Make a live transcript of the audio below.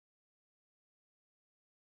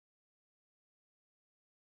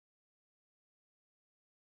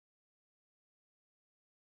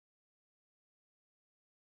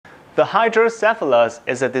The hydrocephalus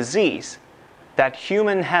is a disease that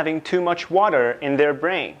humans having too much water in their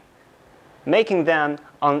brain, making them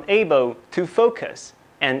unable to focus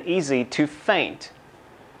and easy to faint,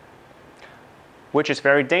 which is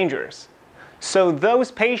very dangerous. So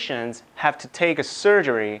those patients have to take a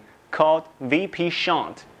surgery called VP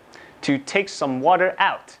shunt to take some water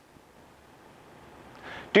out.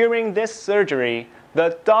 During this surgery,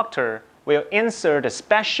 the doctor will insert a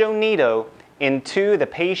special needle into the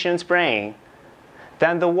patient's brain.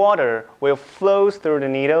 Then the water will flow through the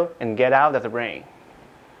needle and get out of the brain.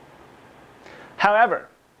 However,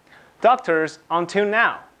 doctors until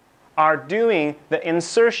now are doing the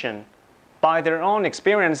insertion by their own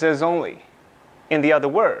experiences only. In the other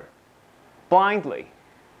word, blindly,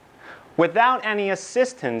 without any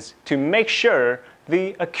assistance to make sure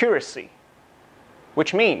the accuracy,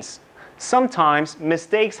 which means sometimes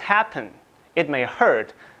mistakes happen. It may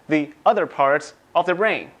hurt the other parts of the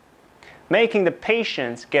brain, making the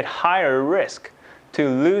patients get higher risk to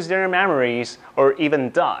lose their memories or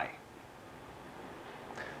even die.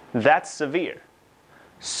 That's severe.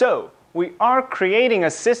 So we are creating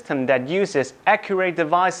a system that uses accurate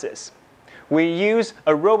devices. We use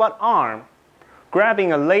a robot arm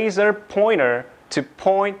grabbing a laser pointer to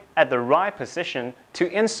point at the right position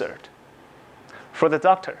to insert for the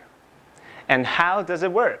doctor. And how does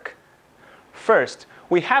it work? First,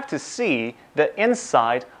 we have to see the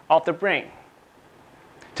inside of the brain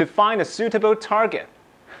to find a suitable target.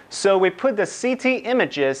 So we put the CT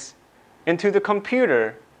images into the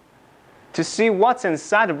computer to see what's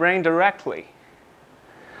inside the brain directly.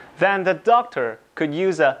 Then the doctor could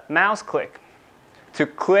use a mouse click to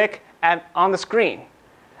click on the screen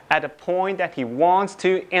at a point that he wants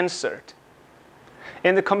to insert.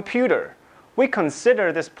 In the computer, we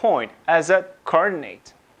consider this point as a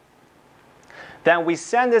coordinate. Then we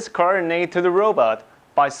send this coordinate to the robot.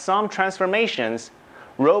 By some transformations,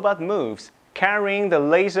 robot moves, carrying the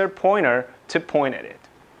laser pointer to point at it.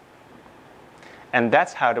 And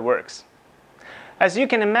that's how it works. As you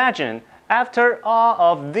can imagine, after all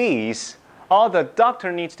of these, all the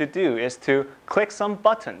doctor needs to do is to click some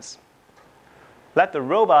buttons. Let the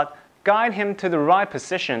robot guide him to the right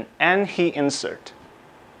position and he insert.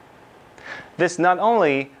 This not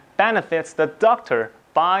only benefits the doctor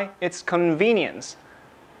by its convenience,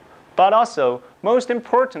 but also, most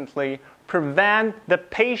importantly, prevent the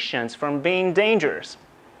patients from being dangerous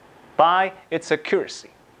by its accuracy.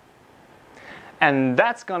 And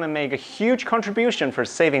that's going to make a huge contribution for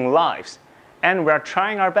saving lives, and we're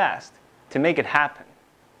trying our best to make it happen.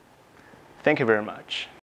 Thank you very much.